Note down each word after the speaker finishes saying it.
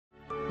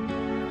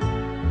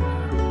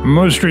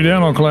Mustre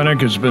Dental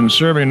Clinic has been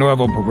serving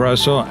Nuevo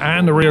Progreso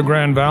and the Rio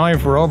Grande Valley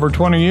for over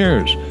 20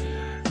 years.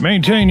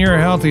 Maintain your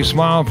healthy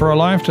smile for a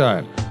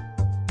lifetime.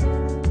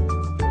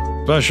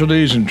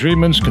 Specialties and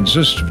treatments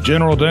consist of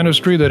general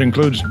dentistry that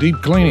includes deep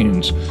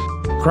cleanings,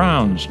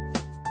 crowns,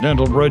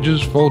 dental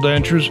bridges, full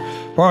dentures,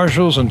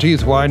 partials, and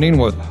teeth whitening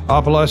with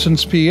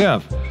opalescence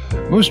PF.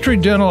 Mustre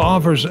Dental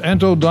offers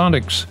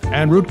endodontics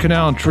and root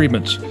canal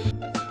treatments,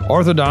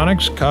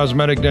 orthodontics,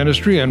 cosmetic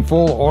dentistry, and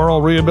full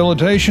oral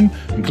rehabilitation,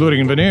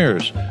 including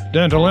veneers,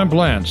 dental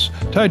implants,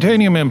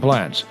 titanium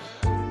implants.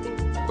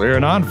 We are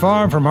not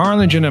far from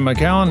Harlingen and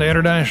McAllen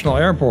International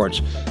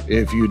Airports.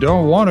 If you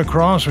don't want to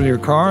cross with your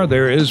car,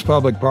 there is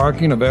public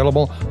parking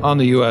available on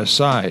the U.S.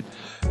 side,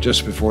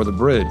 just before the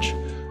bridge.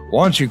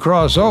 Once you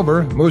cross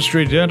over,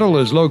 Mustre Dental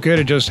is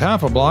located just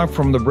half a block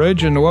from the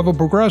bridge in Nuevo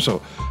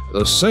Progreso,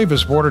 the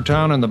safest border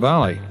town in the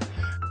valley.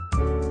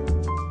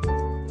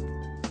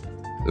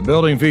 The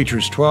building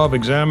features 12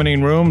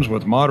 examining rooms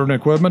with modern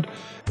equipment.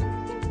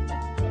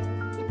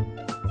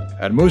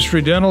 At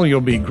Mustre Dental,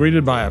 you'll be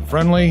greeted by a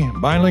friendly,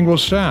 bilingual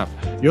staff.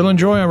 You'll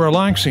enjoy a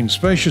relaxing,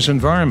 spacious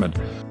environment.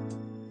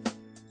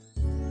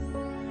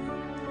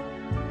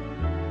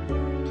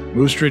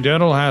 Mustre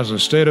Dental has a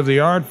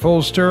state-of-the-art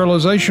full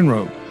sterilization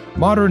room,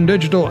 modern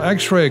digital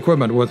X-ray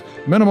equipment with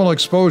minimal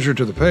exposure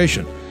to the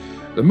patient.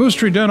 The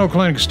Mustre Dental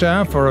Clinic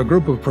staff are a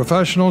group of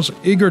professionals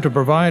eager to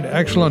provide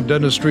excellent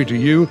dentistry to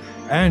you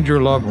and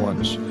your loved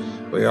ones.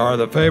 We are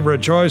the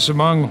favorite choice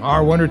among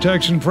our Winter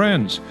Texan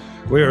friends.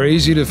 We are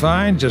easy to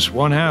find, just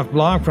 1/2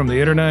 block from the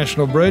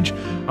International Bridge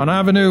on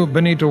Avenue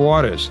Benito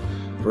Juarez.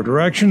 For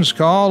directions,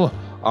 call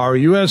our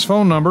U.S.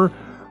 phone number.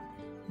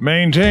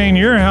 Maintain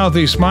your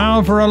healthy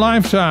smile for a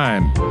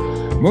lifetime.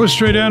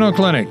 Mustre Dental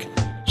Clinic,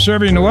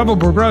 serving Nuevo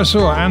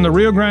Progreso and the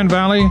Rio Grande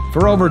Valley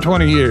for over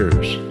 20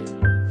 years.